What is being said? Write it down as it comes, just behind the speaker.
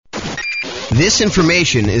This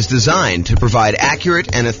information is designed to provide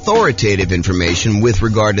accurate and authoritative information with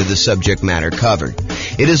regard to the subject matter covered.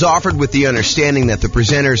 It is offered with the understanding that the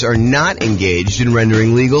presenters are not engaged in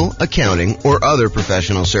rendering legal, accounting, or other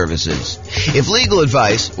professional services. If legal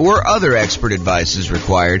advice or other expert advice is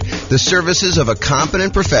required, the services of a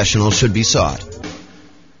competent professional should be sought.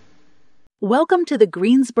 Welcome to the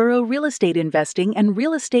Greensboro Real Estate Investing and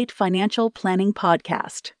Real Estate Financial Planning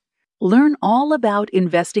Podcast. Learn all about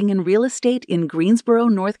investing in real estate in Greensboro,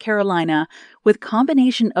 North Carolina, with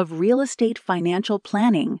combination of real estate financial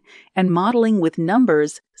planning and modeling with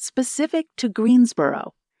numbers specific to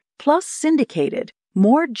Greensboro, plus syndicated,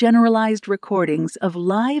 more generalized recordings of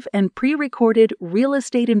live and pre-recorded real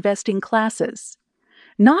estate investing classes.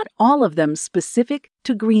 Not all of them specific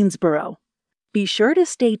to Greensboro. Be sure to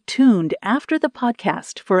stay tuned after the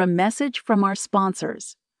podcast for a message from our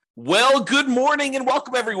sponsors. Well, good morning and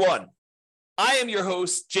welcome, everyone. I am your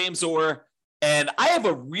host, James Orr, and I have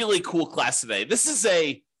a really cool class today. This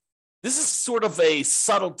is sort of a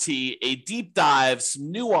subtlety, a deep dive,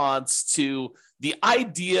 some nuance to the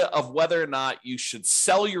idea of whether or not you should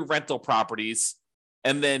sell your rental properties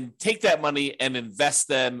and then take that money and invest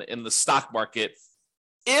them in the stock market,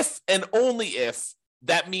 if and only if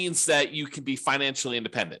that means that you can be financially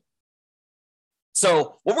independent.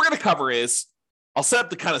 So what we're going to cover is, I'll set up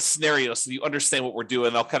the kind of scenario so you understand what we're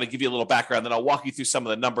doing. I'll kind of give you a little background, then I'll walk you through some of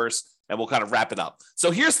the numbers and we'll kind of wrap it up.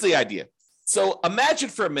 So here's the idea. So imagine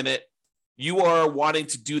for a minute, you are wanting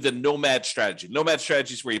to do the nomad strategy. Nomad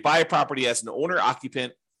strategy is where you buy a property as an owner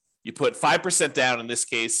occupant. You put 5% down in this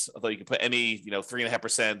case, although you can put any,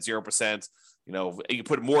 3.5%, 0%, you can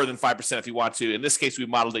put more than 5% if you want to. In this case, we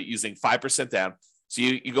modeled it using 5% down. So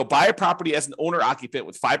you go buy a property as an owner occupant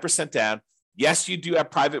with 5% down. Yes, you do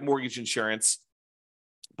have private mortgage insurance,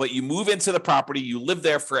 but you move into the property, you live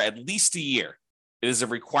there for at least a year. It is a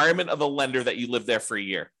requirement of the lender that you live there for a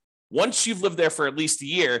year. Once you've lived there for at least a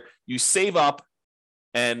year, you save up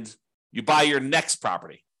and you buy your next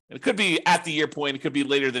property. And it could be at the year point, it could be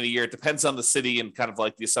later than a year. It depends on the city and kind of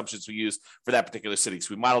like the assumptions we use for that particular city.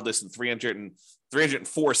 So we modeled this in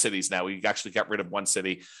 304 cities now. We actually got rid of one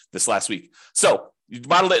city this last week. So you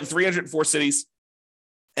modeled it in 304 cities.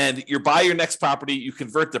 And you buy your next property, you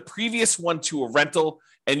convert the previous one to a rental,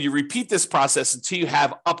 and you repeat this process until you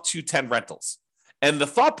have up to 10 rentals. And the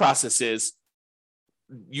thought process is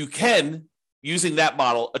you can, using that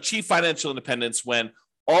model, achieve financial independence when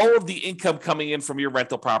all of the income coming in from your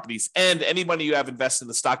rental properties and any money you have invested in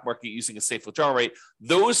the stock market using a safe withdrawal rate,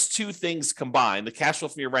 those two things combined, the cash flow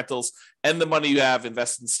from your rentals and the money you have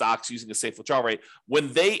invested in stocks using a safe withdrawal rate,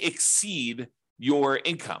 when they exceed your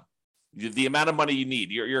income, the amount of money you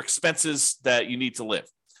need, your expenses that you need to live.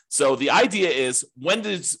 So the idea is, when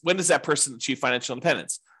does that person achieve financial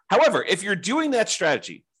independence? However, if you're doing that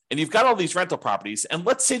strategy and you've got all these rental properties, and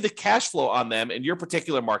let's say the cash flow on them in your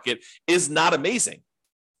particular market is not amazing,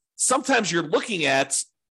 sometimes you're looking at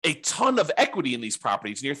a ton of equity in these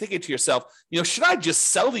properties and you're thinking to yourself, should I just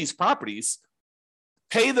sell these properties,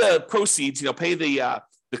 pay the proceeds, pay the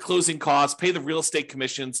closing costs, pay the real estate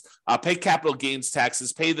commissions, pay capital gains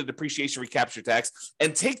taxes, pay the depreciation recapture tax,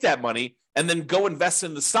 and take that money and then go invest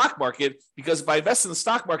in the stock market? Because if I invest in the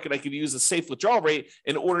stock market, I can use a safe withdrawal rate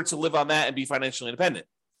in order to live on that and be financially independent.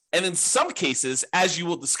 And in some cases, as you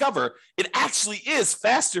will discover, it actually is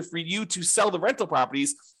faster for you to sell the rental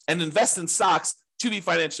properties and invest in stocks to be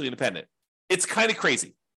financially independent. It's kind of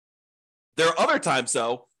crazy. There are other times,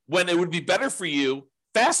 though, when it would be better for you,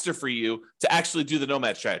 faster for you to actually do the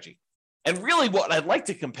nomad strategy. And really what I'd like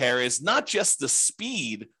to compare is not just the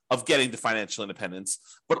speed of getting to financial independence,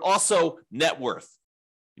 but also net worth.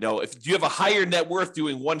 If you have a higher net worth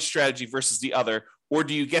doing one strategy versus the other, or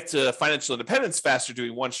do you get to financial independence faster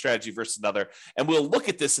doing one strategy versus another? And we'll look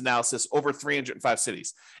at this analysis over 305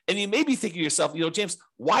 cities. And you may be thinking to yourself, James,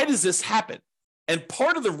 why does this happen? And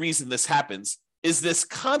part of the reason this happens is this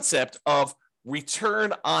concept of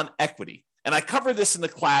return on equity. And I covered this in the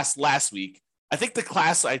class last week. I think the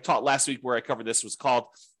class I taught last week where I covered this was called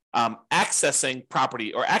accessing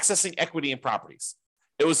property or accessing equity in properties.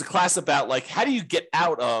 It was a class about how do you get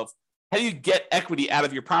equity out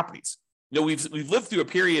of your properties? We've lived through a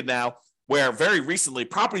period now where very recently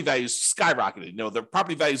property values skyrocketed. The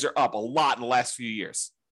property values are up a lot in the last few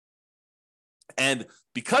years. And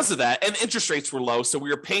because of that, and interest rates were low, so we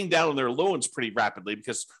were paying down on their loans pretty rapidly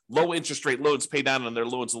because low interest rate loans pay down on their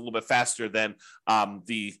loans a little bit faster than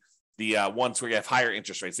the ones where you have higher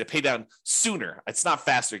interest rates. They pay down sooner. It's not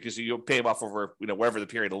faster because you pay them off over wherever the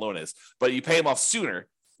period of loan is, but you pay them off sooner.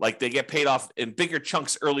 Like they get paid off in bigger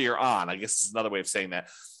chunks earlier on. I guess is another way of saying that.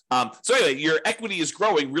 So anyway, your equity is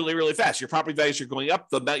growing really, really fast. Your property values are going up.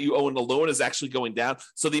 The amount you owe in the loan is actually going down.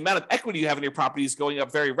 So the amount of equity you have in your property is going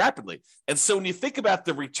up very rapidly. And so when you think about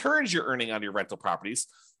the returns you're earning on your rental properties,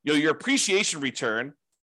 your appreciation return,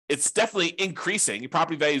 it's definitely increasing. Your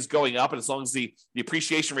property value is going up. And as long as the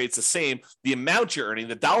appreciation rate is the same, the amount you're earning,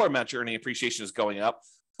 the dollar amount you're earning appreciation is going up.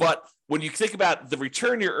 But when you think about the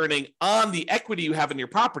return you're earning on the equity you have in your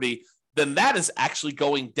property, then that is actually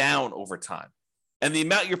going down over time. And the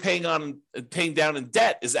amount you're paying down in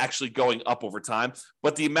debt is actually going up over time.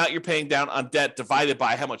 But the amount you're paying down on debt divided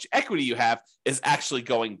by how much equity you have is actually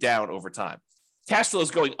going down over time. Cash flow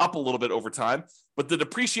is going up a little bit over time, but the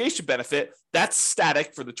depreciation benefit, that's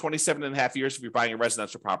static for the 27 and a half years if you're buying a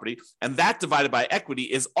residential property. And that divided by equity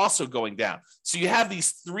is also going down. So you have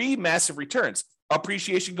these three massive returns: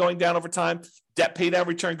 appreciation going down over time, debt pay down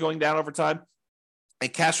return going down over time,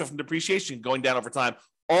 and cash flow from depreciation going down over time,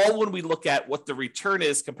 all when we look at what the return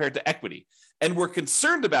is compared to equity. And we're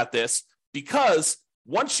concerned about this because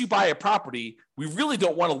once you buy a property, we really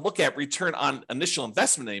don't want to look at return on initial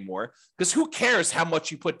investment anymore, because who cares how much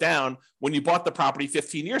you put down when you bought the property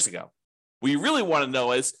 15 years ago? What you really want to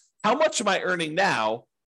know is, how much am I earning now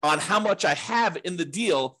on how much I have in the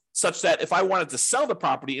deal, such that if I wanted to sell the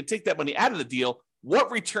property and take that money out of the deal, what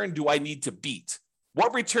return do I need to beat?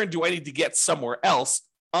 What return do I need to get somewhere else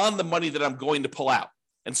on the money that I'm going to pull out?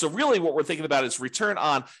 And so really what we're thinking about is return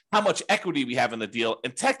on how much equity we have in the deal.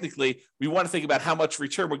 And technically, we want to think about how much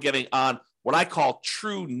return we're getting on what I call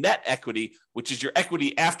true net equity, which is your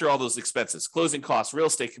equity after all those expenses: closing costs, real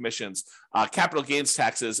estate commissions, capital gains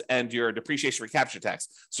taxes, and your depreciation recapture tax.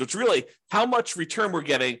 So it's really how much return we're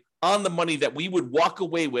getting on the money that we would walk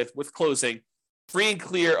away with closing, free and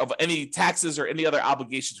clear of any taxes or any other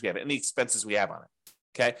obligations we have, any expenses we have on it.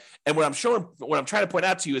 Okay. And what I'm trying to point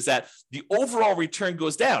out to you is that the overall return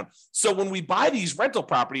goes down. So when we buy these rental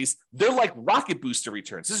properties, they're like rocket booster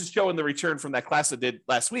returns. This is showing the return from that class I did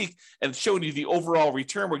last week, and it's showing you the overall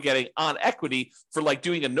return we're getting on equity for like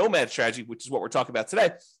doing a nomad strategy, which is what we're talking about today.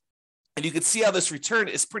 And you can see how this return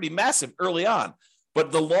is pretty massive early on.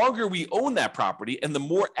 But the longer we own that property and the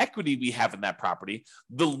more equity we have in that property,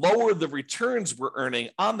 the lower the returns we're earning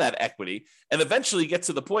on that equity, and eventually get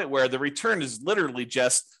to the point where the return is literally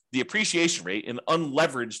just the appreciation rate, an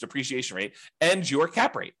unleveraged appreciation rate, and your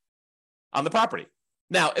cap rate on the property.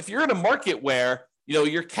 Now, if you're in a market where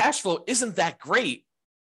your cash flow isn't that great,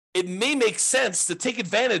 it may make sense to take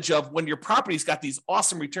advantage of when your property's got these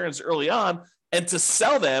awesome returns early on and to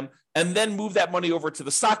sell them and then move that money over to the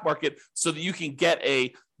stock market so that you can get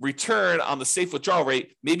a return on the safe withdrawal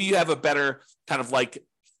rate. Maybe you have a better kind of like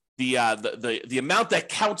the amount that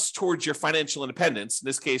counts towards your financial independence. In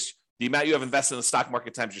this case, the amount you have invested in the stock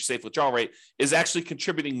market times your safe withdrawal rate is actually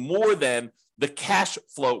contributing more than the cash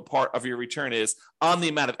flow part of your return is on the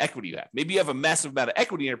amount of equity you have. Maybe you have a massive amount of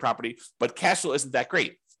equity in your property, but cash flow isn't that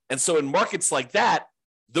great. And so in markets like that,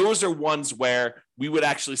 those are ones where we would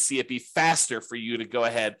actually see it be faster for you to go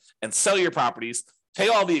ahead and sell your properties, pay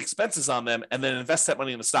all the expenses on them, and then invest that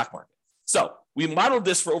money in the stock market. So we modeled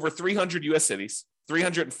this for over 300 U.S. cities.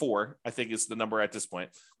 304, I think, is the number at this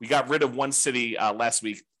point. We got rid of one city last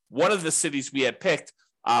week. One of the cities we had picked,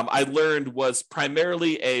 I learned, was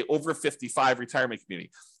primarily a over 55 retirement community.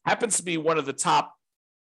 Happens to be one of the top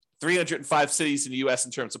 305 cities in the U.S.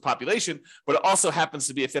 in terms of population, but it also happens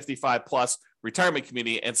to be a 55 plus retirement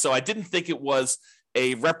community. And so I didn't think it was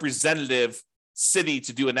a representative city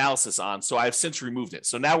to do analysis on. So I've since removed it.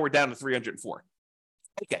 So now we're down to 304.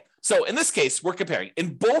 Okay. So in this case, we're comparing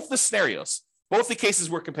in both the scenarios, both the cases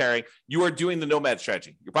we're comparing, you are doing the nomad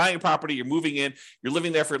strategy. You're buying a property, you're moving in, you're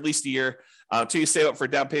living there for at least a year until you save up for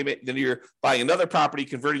a down payment. Then you're buying another property,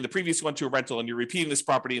 converting the previous one to a rental, and you're repeating this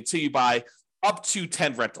property until you buy up to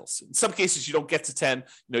 10 rentals. In some cases, you don't get to 10.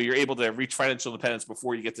 You're able to reach financial independence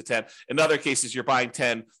before you get to 10. In other cases, you're buying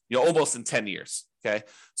 10, almost in 10 years. Okay.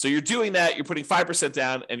 So you're doing that. You're putting 5%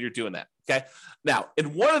 down and you're doing that. Okay. Now,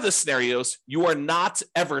 in one of the scenarios, you are not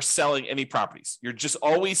ever selling any properties. You're just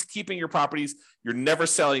always keeping your properties. You're never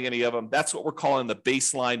selling any of them. That's what we're calling the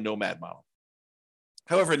baseline nomad model.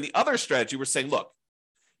 However, in the other strategy, we're saying, look,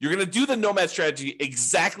 you're going to do the nomad strategy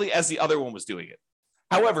exactly as the other one was doing it.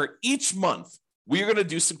 However, each month, we are going to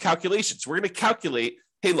do some calculations. We're going to calculate,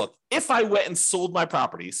 hey, look, if I went and sold my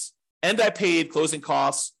properties and I paid closing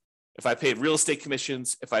costs, if I paid real estate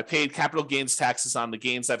commissions, if I paid capital gains taxes on the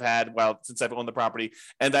gains I've had since I've owned the property,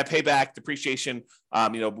 and I pay back depreciation,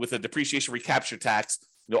 with a depreciation recapture tax,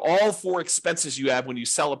 all four expenses you have when you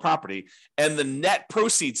sell a property, and the net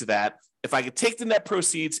proceeds of that, if I could take the net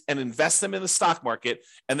proceeds and invest them in the stock market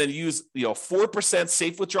and then use 4%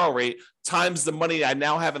 safe withdrawal rate times the money I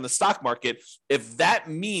now have in the stock market, if that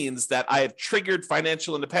means that I have triggered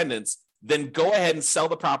financial independence, then go ahead and sell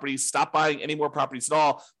the properties, stop buying any more properties at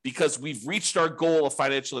all, because we've reached our goal of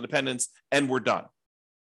financial independence and we're done.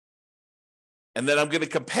 And then I'm going to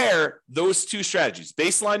compare those two strategies,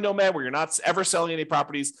 baseline nomad, where you're not ever selling any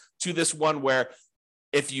properties, to this one where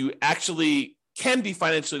if you actually can be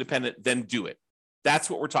financially independent, then do it.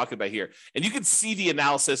 That's what we're talking about here. And you can see the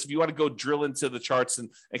analysis if you want to go drill into the charts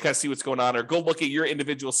and kind of see what's going on, or go look at your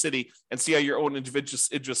individual city and see how your own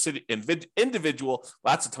individual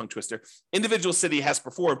lots of tongue twister, individual city has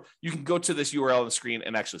performed. You can go to this URL on the screen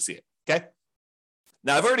and actually see it. Okay.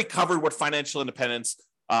 Now, I've already covered what financial independence.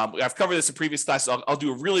 I've covered this in previous classes. I'll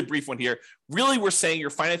do a really brief one here. Really, we're saying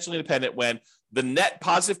you're financially independent when the net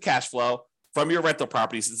positive cash flow from your rental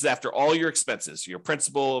properties is after all your expenses, your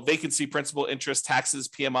principal, vacancy, principal, interest, taxes,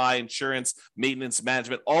 PMI, insurance, maintenance,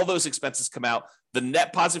 management, all those expenses come out. The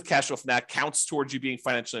net positive cash flow from that counts towards you being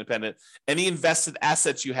financially independent. Any invested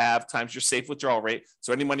assets you have times your safe withdrawal rate.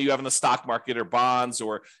 So any money you have in the stock market or bonds,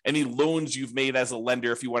 or any loans you've made as a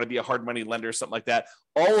lender, if you want to be a hard money lender or something like that,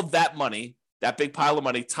 all of that money, that big pile of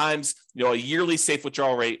money times, a yearly safe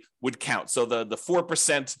withdrawal rate would count. So the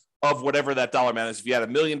 4% of whatever that dollar amount is. If you had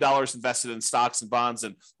 $1 million invested in stocks and bonds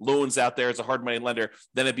and loans out there as a hard money lender,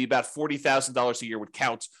 then it'd be about $40,000 a year would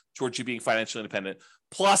count towards you being financially independent,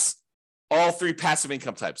 plus all three passive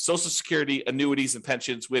income types: Social Security, annuities, and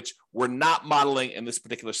pensions, which we're not modeling in this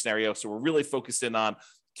particular scenario. So we're really focused in on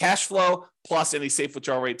cash flow plus any safe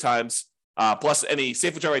withdrawal rate times,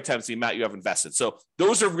 the amount you have invested. So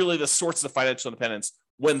those are really the sorts of financial independence.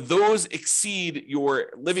 When those exceed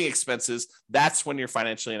your living expenses, that's when you're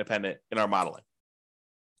financially independent in our modeling.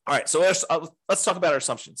 All right, so let's talk about our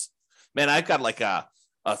assumptions. Man, I've got like a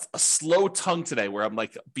slow tongue today where I'm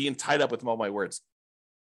like being tied up with all my words.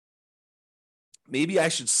 Maybe I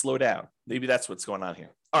should slow down. Maybe that's what's going on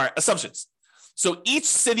here. All right, assumptions. So each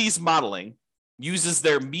city's modeling uses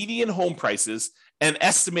their median home prices and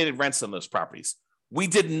estimated rents on those properties. We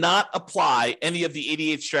did not apply any of the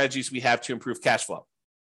 88 strategies we have to improve cash flow.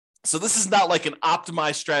 So this is not like an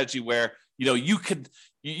optimized strategy where,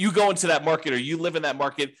 you go into that market, or you live in that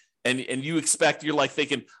market and you're like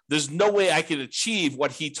thinking, there's no way I can achieve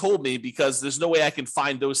what he told me because there's no way I can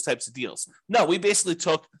find those types of deals. No, we basically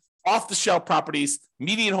took off the shelf properties,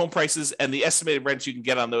 median home prices, and the estimated rents you can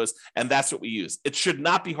get on those. And that's what we use. It should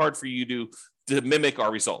not be hard for you to mimic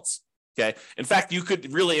our results. Okay. In fact, you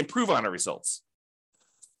could really improve on our results.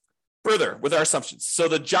 Further, with our assumptions. So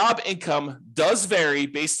the job income does vary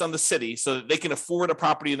based on the city so that they can afford a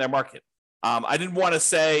property in their market. I didn't want to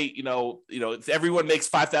say, if everyone makes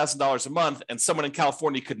 $5,000 a month and someone in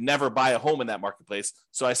California could never buy a home in that marketplace.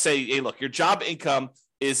 So I say, hey, look, your job income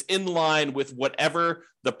is in line with whatever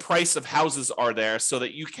the price of houses are there so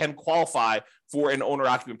that you can qualify for an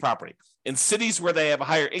owner-occupant property. In cities where they have a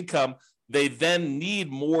higher income, they then need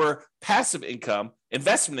more passive income,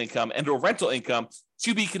 investment income, and or rental income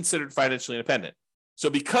to be considered financially independent. So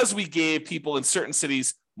because we gave people in certain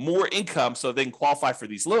cities more income so they can qualify for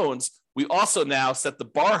these loans, we also now set the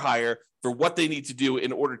bar higher for what they need to do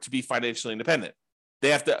in order to be financially independent. They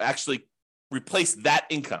have to actually replace that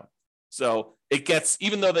income. So it gets,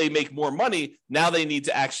 even though they make more money, now they need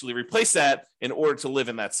to actually replace that in order to live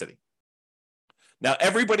in that city. Now,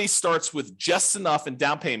 everybody starts with just enough in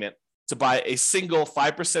down payment to buy a single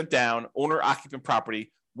 5% down owner-occupant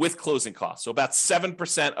property with closing costs. So about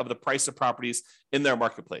 7% of the price of properties in their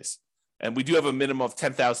marketplace. And we do have a minimum of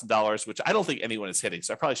 $10,000, which I don't think anyone is hitting.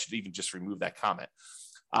 So I probably should even just remove that comment.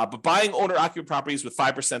 But buying owner-occupant properties with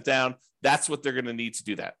 5% down, that's what they're going to need to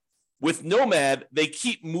do that. With Nomad, they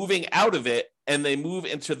keep moving out of it and they move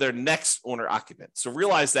into their next owner-occupant. So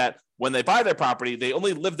realize that when they buy their property, they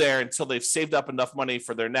only live there until they've saved up enough money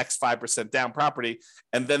for their next 5% down property,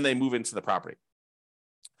 and then they move into the property.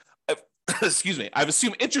 Excuse me. I've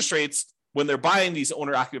assumed interest rates when they're buying these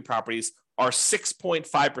owner-occupant properties are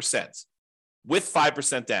 6.5% with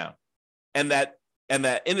 5% down. And that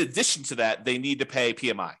in addition to that, they need to pay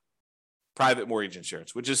PMI, private mortgage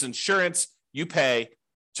insurance, which is insurance you pay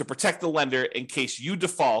to protect the lender in case you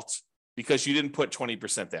default because you didn't put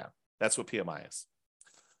 20% down. That's what PMI is.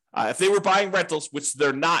 If they were buying rentals, which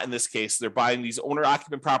they're not in this case, they're buying these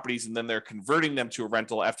owner-occupant properties and then they're converting them to a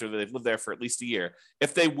rental after they've lived there for at least a year.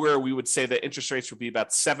 If they were, we would say that interest rates would be about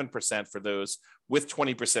 7% for those with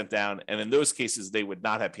 20% down. And in those cases, they would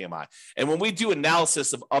not have PMI. And when we do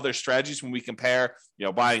analysis of other strategies, when we compare,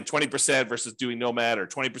 buying 20% versus doing Nomad, or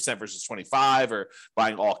 20% versus 25, or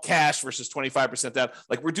buying all cash versus 25% down,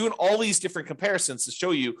 like we're doing all these different comparisons to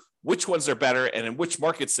show you which ones are better and in which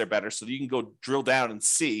markets they're better, so that you can go drill down and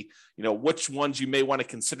see, which ones you may want to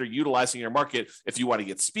consider utilizing in your market if you want to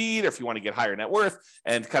get speed or if you want to get higher net worth,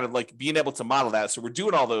 and kind of like being able to model that. So we're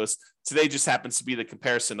doing all those. Today just happens to be the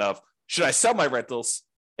comparison of, should I sell my rentals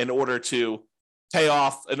in order to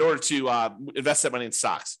invest that money in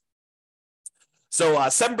stocks? So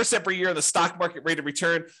 7% per year in the stock market rate of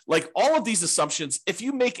return, like all of these assumptions, if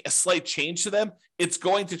you make a slight change to them, it's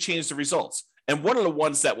going to change the results. And one of the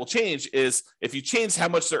ones that will change is if you change how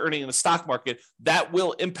much they're earning in the stock market, that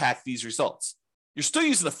will impact these results. You're still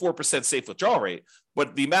using the 4% safe withdrawal rate,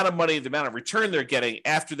 but the amount of money, the amount of return they're getting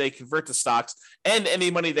after they convert to stocks, and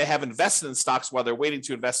any money they have invested in stocks while they're waiting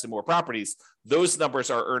to invest in more properties, those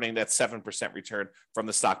numbers are earning that 7% return from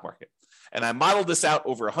the stock market. And I modeled this out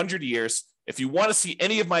over 100 years. If you want to see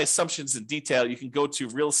any of my assumptions in detail, you can go to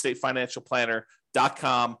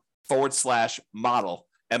realestatefinancialplanner.com/model,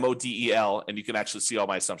 MODEL, and you can actually see all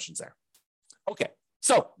my assumptions there. Okay,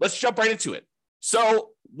 so let's jump right into it.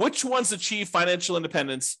 So which ones achieve financial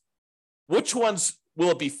independence? Which ones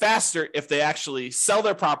will it be faster if they actually sell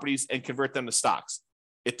their properties and convert them to stocks?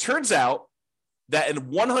 It turns out that in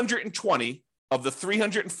 120 of the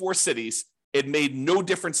 304 cities, it made no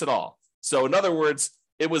difference at all. So in other words,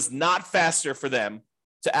 it was not faster for them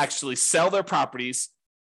to actually sell their properties,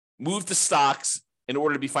 move to stocks in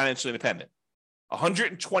order to be financially independent.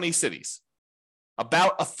 120 cities,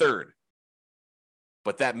 about a third.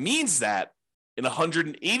 But that means that in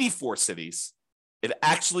 184 cities, it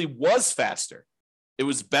actually was faster. It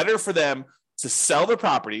was better for them to sell their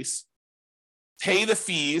properties, pay the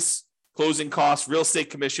fees, closing costs, real estate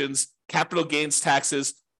commissions, capital gains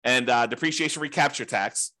taxes, and depreciation recapture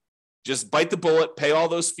tax. Just bite the bullet, pay all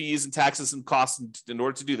those fees and taxes and costs in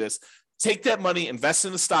order to do this. Take that money, invest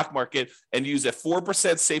in the stock market, and use a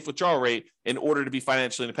 4% safe withdrawal rate in order to be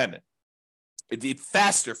financially independent. It did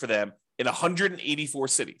faster for them in 184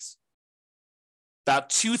 cities.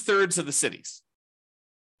 About 2/3 of the cities.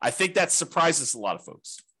 I think that surprises a lot of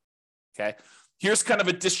folks. Okay. Here's kind of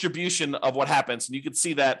a distribution of what happens. And you can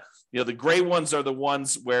see that, the gray ones are the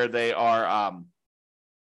ones where they are,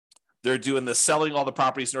 they're doing the selling all the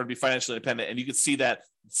properties in order to be financially independent. And you can see that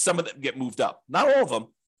some of them get moved up. Not all of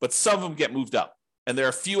them, but some of them get moved up. And there are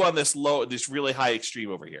a few on this really high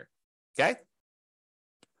extreme over here. Okay.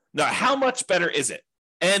 Now, how much better is it?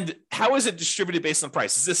 And how is it distributed based on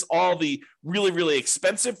price? Is this all the really, really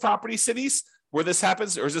expensive property cities where this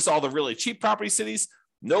happens? Or is this all the really cheap property cities?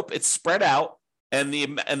 Nope, it's spread out. And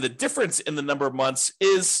the difference in the number of months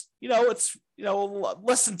is, it's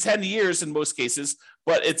less than 10 years in most cases,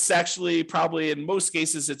 but it's actually probably in most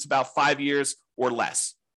cases, it's about 5 years or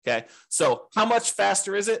less. Okay. So how much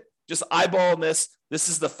faster is it? Just eyeballing this. This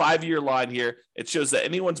is the 5-year line here. It shows that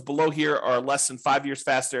anyone's below here are less than 5 years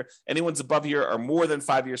faster. Anyone's above here are more than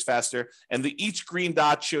 5 years faster. And each green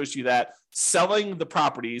dot shows you that selling the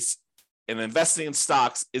properties and investing in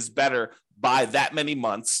stocks is better by that many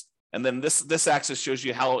months. And then this axis shows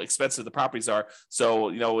you how expensive the properties are. So,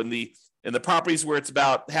 in the properties where it's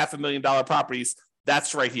about $500,000 properties,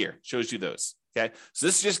 that's right here. Shows you those. Okay. So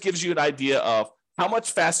this just gives you an idea of how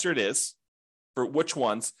much faster it is for which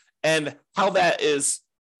ones, and how that is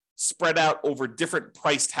spread out over different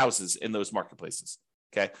priced houses in those marketplaces.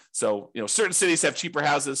 Okay. So, certain cities have cheaper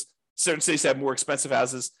houses, certain cities have more expensive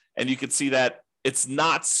houses, and you can see that it's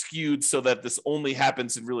not skewed so that this only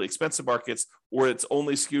happens in really expensive markets, or it's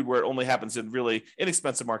only skewed where it only happens in really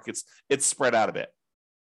inexpensive markets. It's spread out a bit.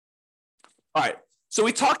 All right. So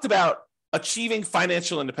we talked about achieving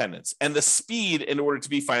financial independence and the speed in order to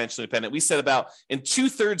be financially independent. We said about in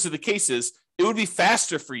 2/3 of the cases, it would be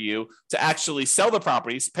faster for you to actually sell the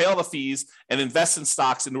properties, pay all the fees, and invest in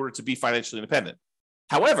stocks in order to be financially independent.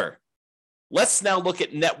 However, let's now look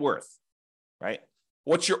at net worth, right?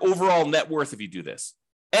 What's your overall net worth if you do this?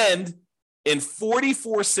 And in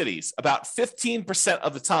 44 cities, about 15%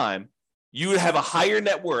 of the time, you would have a higher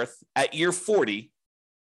net worth at year 40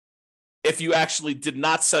 if you actually did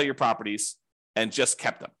not sell your properties and just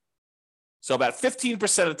kept them. So about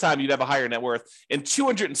 15% of the time, you'd have a higher net worth. In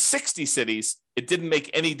 260 cities, it didn't make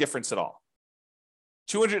any difference at all.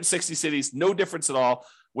 260 cities, no difference at all.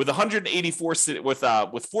 With 184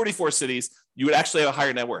 with 44 cities, you would actually have a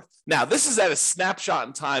higher net worth. Now, this is at a snapshot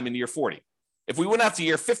in time in year 40. If we went out to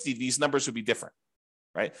year 50, these numbers would be different,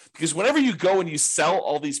 right? Because whenever you go and you sell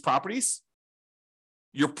all these properties,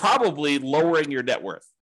 you're probably lowering your net worth.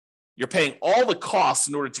 You're paying all the costs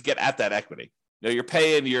in order to get at that equity. You're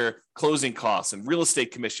paying your closing costs and real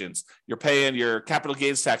estate commissions. You're paying your capital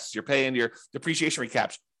gains taxes. You're paying your depreciation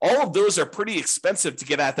recaps. All of those are pretty expensive to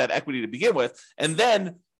get at that equity to begin with. And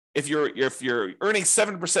then if you're earning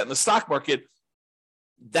 7% in the stock market,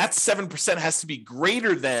 that 7% has to be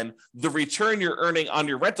greater than the return you're earning on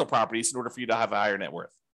your rental properties in order for you to have a higher net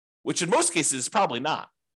worth, which in most cases is probably not.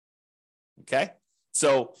 Okay.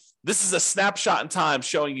 So this is a snapshot in time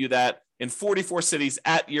showing you that in 44 cities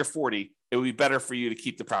at year 40, it would be better for you to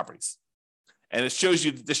keep the properties. And it shows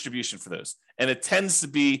you the distribution for those. And it tends to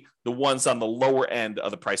be the ones on the lower end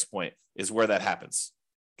of the price point is where that happens.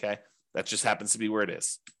 Okay. That just happens to be where it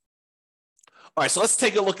is. All right. So let's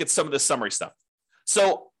take a look at some of the summary stuff.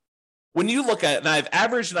 So when you look at it, and I have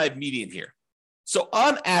average and I have median here. So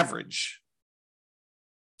on average,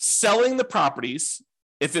 selling the properties,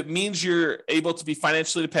 if it means you're able to be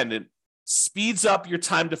financially independent, speeds up your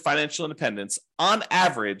time to financial independence on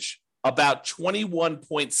average about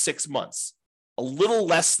 21.6 months, a little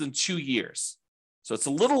less than 2 years. So it's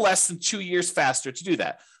a little less than 2 years faster to do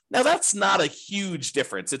that. Now, that's not a huge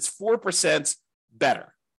difference. It's 4%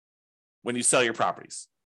 better when you sell your properties,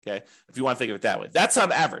 okay? If you want to think of it that way. That's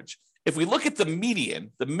on average. If we look at the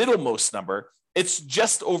median, the middlemost number, it's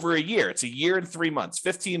just over a year. It's a year and 3 months,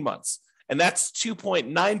 15 months. And that's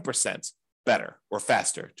 2.9% better or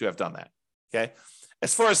faster to have done that, okay?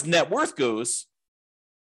 As far as net worth goes,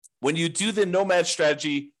 when you do the Nomad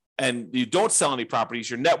strategy and you don't sell any properties,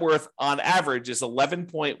 your net worth on average is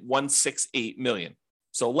 $11.168 million.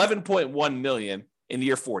 So $11.1 million in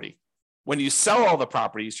year 40. When you sell all the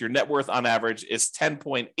properties, your net worth on average is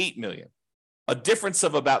 $10.8 million, a difference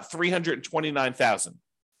of about $329,000.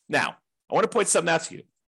 Now, I want to point something out to you.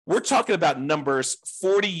 We're talking about numbers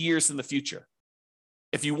 40 years in the future.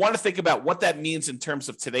 If you want to think about what that means in terms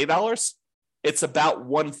of today dollars, it's about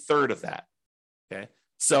 1/3 of that. Okay.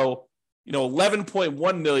 So,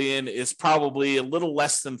 11.1 million is probably a little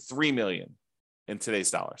less than 3 million in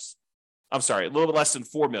today's dollars. I'm sorry, a little less than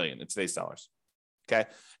 4 million in today's dollars. Okay.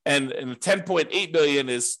 And 10.8 million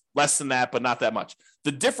is less than that, but not that much.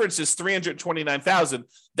 The difference is 329,000.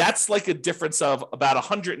 That's like a difference of about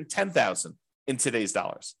 110,000 in today's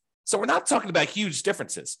dollars. So we're not talking about huge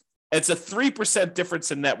differences. It's a 3%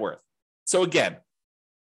 difference in net worth. So again,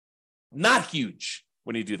 not huge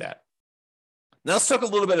when you do that. Now let's talk a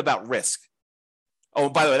little bit about risk. Oh,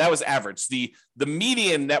 by the way, that was average. The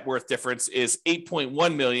median net worth difference is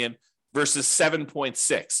 8.1 million versus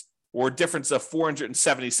 7.6, or a difference of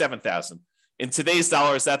 477,000. In today's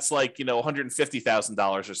dollars, that's like,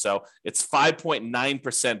 $150,000 or so. It's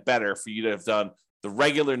 5.9% better for you to have done the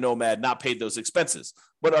regular Nomad, not paid those expenses.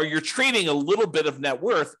 But you're trading a little bit of net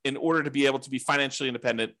worth in order to be able to be financially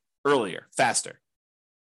independent earlier, faster.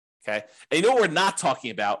 Okay. And what we're not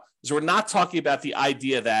talking about is we're not talking about the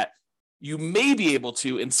idea that you may be able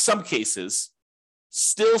to, in some cases,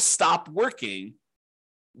 still stop working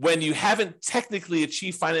when you haven't technically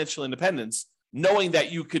achieved financial independence, knowing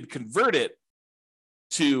that you could convert it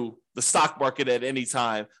to the stock market at any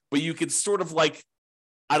time, but you could sort of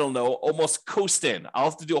almost coast in. I'll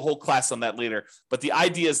have to do a whole class on that later. But the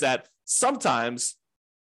idea is that sometimes,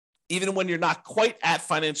 even when you're not quite at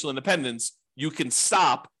financial independence, you can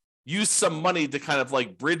stop, use some money to kind of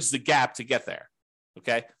bridge the gap to get there.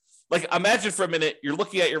 Okay. Imagine for a minute, you're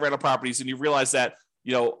looking at your rental properties and you realize that,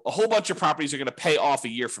 a whole bunch of properties are going to pay off a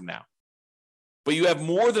year from now, but you have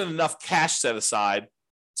more than enough cash set aside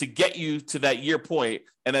to get you to that year point.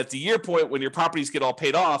 And at the year point, when your properties get all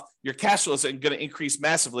paid off, your cash flows are going to increase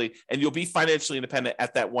massively and you'll be financially independent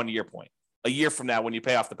at that 1 year point, a year from now when you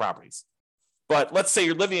pay off the properties. But let's say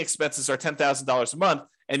your living expenses are $10,000 a month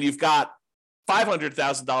and you've got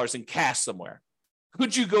 $500,000 in cash somewhere.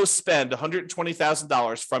 Could you go spend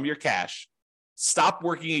 $120,000 from your cash, stop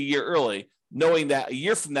working a year early, knowing that a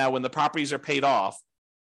year from now when the properties are paid off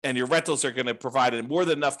and your rentals are going to provide more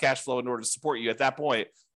than enough cash flow in order to support you at that point,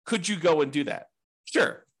 could you go and do that?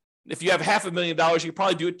 Sure. If you have $500,000, you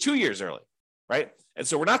probably do it 2 years early, right? And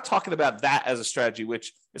so we're not talking about that as a strategy,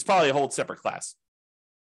 which is probably a whole separate class.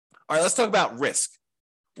 All right, let's talk about risk.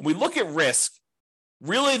 When we look at risk,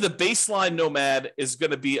 really the baseline Nomad is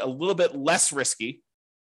going to be a little bit less risky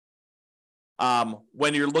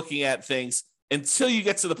when you're looking at things until you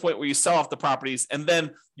get to the point where you sell off the properties and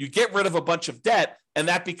then you get rid of a bunch of debt, and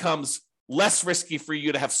that becomes less risky for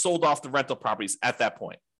you to have sold off the rental properties at that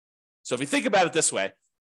point. So if you think about it this way,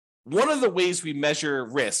 one of the ways we measure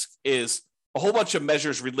risk is a whole bunch of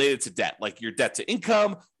measures related to debt, like your debt to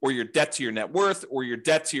income or your debt to your net worth or your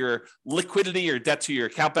debt to your liquidity or debt to your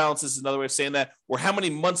account balance is another way of saying that, or how many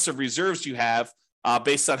months of reserves you have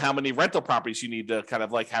based on how many rental properties you need to kind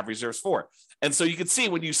of like have reserves for. And so you can see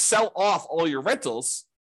when you sell off all your rentals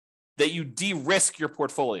that you de-risk your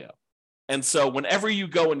portfolio. And so whenever you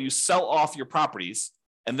go and you sell off your properties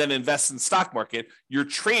and then invest in the stock market, you're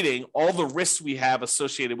trading all the risks we have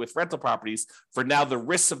associated with rental properties for now the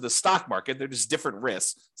risks of the stock market. They're just different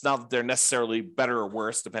risks. It's not that they're necessarily better or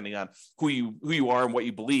worse, depending on who you are and what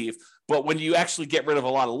you believe. But when you actually get rid of a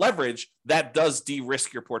lot of leverage, that does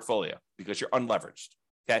de-risk your portfolio because you're unleveraged.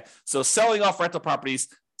 Okay. So selling off rental properties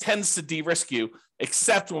tends to de-risk you,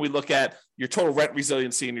 except when we look at your total rent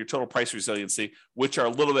resiliency and your total price resiliency, which are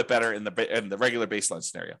a little bit better in the regular baseline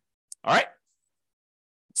scenario. All right.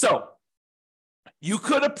 So you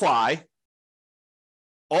could apply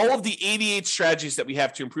all of the 88 strategies that we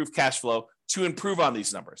have to improve cash flow to improve on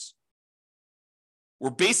these numbers. We're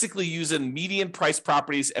basically using median price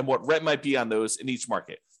properties and what rent might be on those in each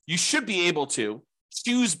market. You should be able to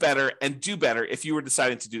choose better and do better if you were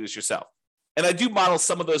deciding to do this yourself. And I do model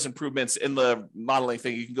some of those improvements in the modeling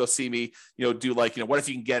thing. You can go see me, do like, what if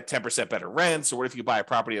you can get 10% better rents, or what if you buy a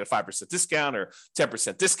property at a 5% discount or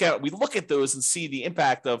 10% discount? We look at those and see the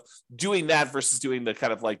impact of doing that versus doing the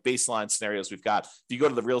kind of like baseline scenarios we've got. If you go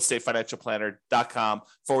to the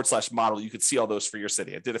realestatefinancialplanner.com/model, you can see all those for your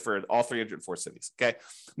city. I did it for all 304 cities. Okay.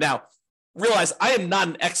 Now, realize I am not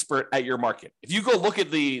an expert at your market. If you go look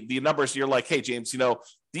at the numbers and you're like, hey, James,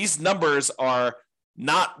 these numbers are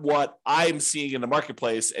not what I'm seeing in the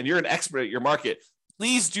marketplace, and you're an expert at your market,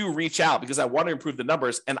 please do reach out because I want to improve the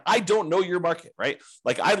numbers. And I don't know your market, right?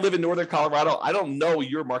 Like I live in Northern Colorado. I don't know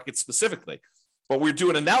your market specifically, but we're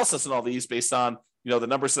doing analysis on all these based on, the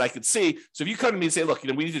numbers that I could see. So if you come to me and say, look,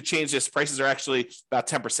 we need to change this, prices are actually about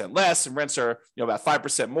 10% less and rents are, about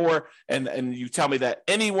 5% more. And you tell me that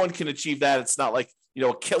anyone can achieve that. It's not like,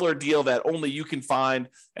 a killer deal that only you can find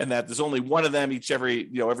and that there's only one of them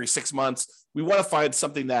every 6 months. We want to find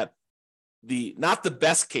something that not the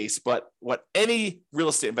best case, but what any real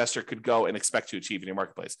estate investor could go and expect to achieve in your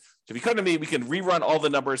marketplace. So if you come to me, we can rerun all the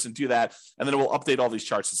numbers and do that. And then we'll update all these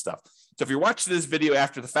charts and stuff. So if you're watching this video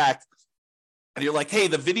after the fact, and you're like, hey,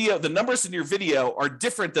 the numbers in your video are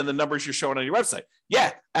different than the numbers you're showing on your website.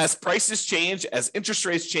 Yeah, as prices change, as interest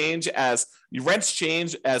rates change, as your rents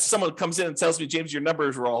change, as someone comes in and tells me, James, your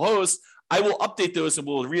numbers were all hosed, I will update those and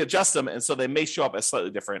we'll readjust them. And so they may show up as slightly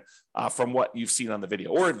different from what you've seen on the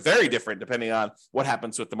video, or very different depending on what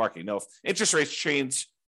happens with the market. If interest rates change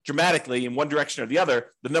dramatically in one direction or the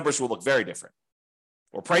other, the numbers will look very different.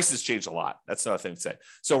 Or prices change a lot. That's another thing to say.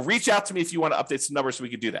 So reach out to me if you want to update some numbers so we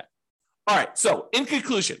can do that. All right. So in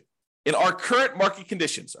conclusion, in our current market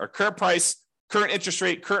conditions, our current price, current interest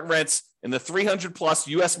rate, current rents in the 300 plus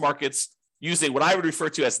US markets using what I would refer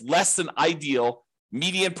to as less than ideal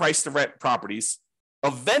median price to rent properties,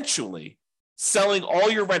 eventually selling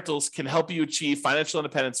all your rentals can help you achieve financial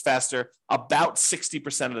independence faster about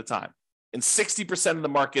 60% of the time. In 60% of the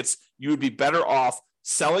markets, you would be better off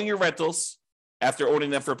selling your rentals after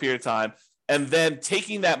owning them for a period of time, and then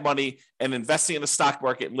taking that money and investing in the stock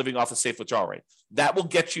market and living off a safe withdrawal rate. That will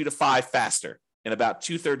get you to 5 faster in about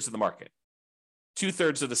 2/3 of the market,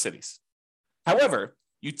 2/3 of the cities. However,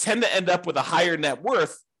 you tend to end up with a higher net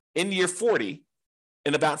worth in year 40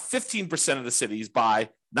 in about 15% of the cities by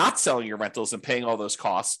not selling your rentals and paying all those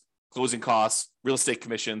costs, closing costs, real estate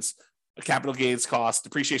commissions, capital gains costs,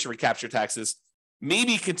 depreciation recapture taxes,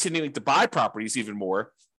 maybe continuing to buy properties even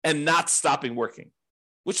more and not stopping working.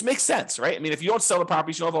 Which makes sense, right? I mean, if you don't sell the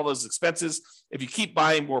properties, you don't have all those expenses. If you keep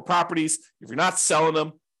buying more properties, if you're not selling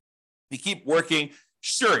them, you keep working,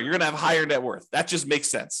 sure, you're going to have higher net worth. That just makes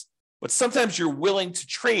sense. But sometimes you're willing to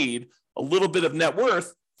trade a little bit of net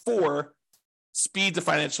worth for speed to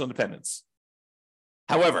financial independence.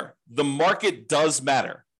 However, the market does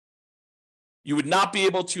matter. You would not be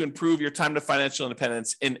able to improve your time to financial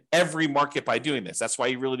independence in every market by doing this. That's why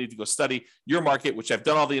you really need to go study your market, which I've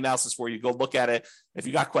done all the analysis for you. Go look at it. If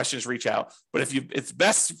you got questions, reach out. But it's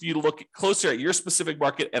best for you to look closer at your specific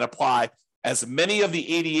market and apply as many of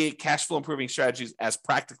the 88 cash flow improving strategies as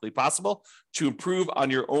practically possible to improve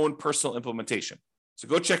on your own personal implementation. So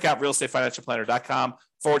go check out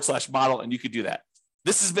realestatefinancialplanner.com/model, and you could do that.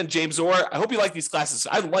 This has been James Orr. I hope you like these classes.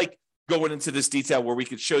 I like going into this detail where we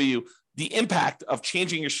could show you the impact of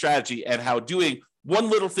changing your strategy and how doing one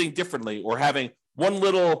little thing differently or having one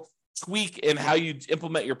little tweak in how you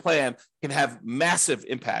implement your plan can have massive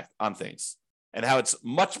impact on things, and how it's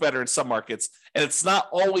much better in some markets. And it's not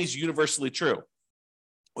always universally true,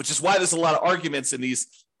 which is why there's a lot of arguments in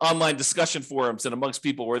these online discussion forums and amongst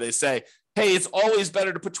people where they say, hey, it's always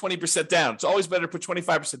better to put 20% down. It's always better to put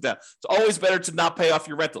 25% down. It's always better to not pay off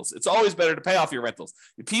your rentals. It's always better to pay off your rentals.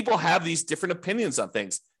 People have these different opinions on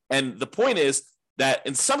things. And the point is, that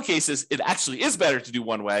in some cases, it actually is better to do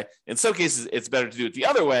one way. In some cases, it's better to do it the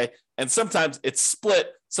other way. And sometimes it's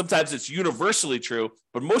split. Sometimes it's universally true,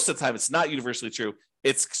 but most of the time it's not universally true.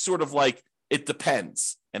 It's sort of like it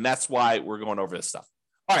depends. And that's why we're going over this stuff.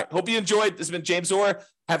 All right. Hope you enjoyed. This has been James Orr.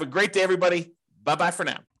 Have a great day, everybody. Bye-bye for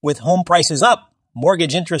now. With home prices up,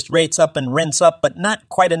 mortgage interest rates up, and rents up, but not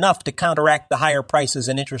quite enough to counteract the higher prices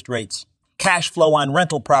and interest rates. Cash flow on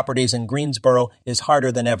rental properties in Greensboro is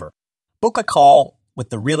harder than ever. Book a call with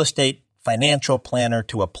the Real Estate Financial Planner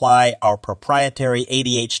to apply our proprietary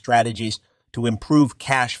 88 strategies to improve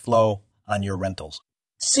cash flow on your rentals.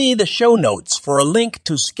 See the show notes for a link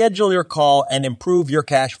to schedule your call and improve your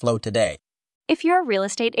cash flow today. If you're a real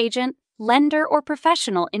estate agent, lender, or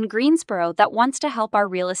professional in Greensboro that wants to help our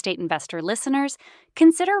real estate investor listeners,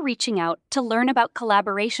 consider reaching out to learn about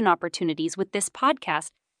collaboration opportunities with this podcast.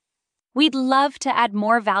 We'd love to add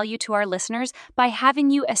more value to our listeners by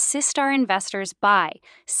having you assist our investors buy,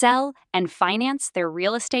 sell, and finance their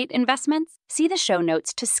real estate investments. See the show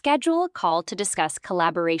notes to schedule a call to discuss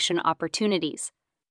collaboration opportunities.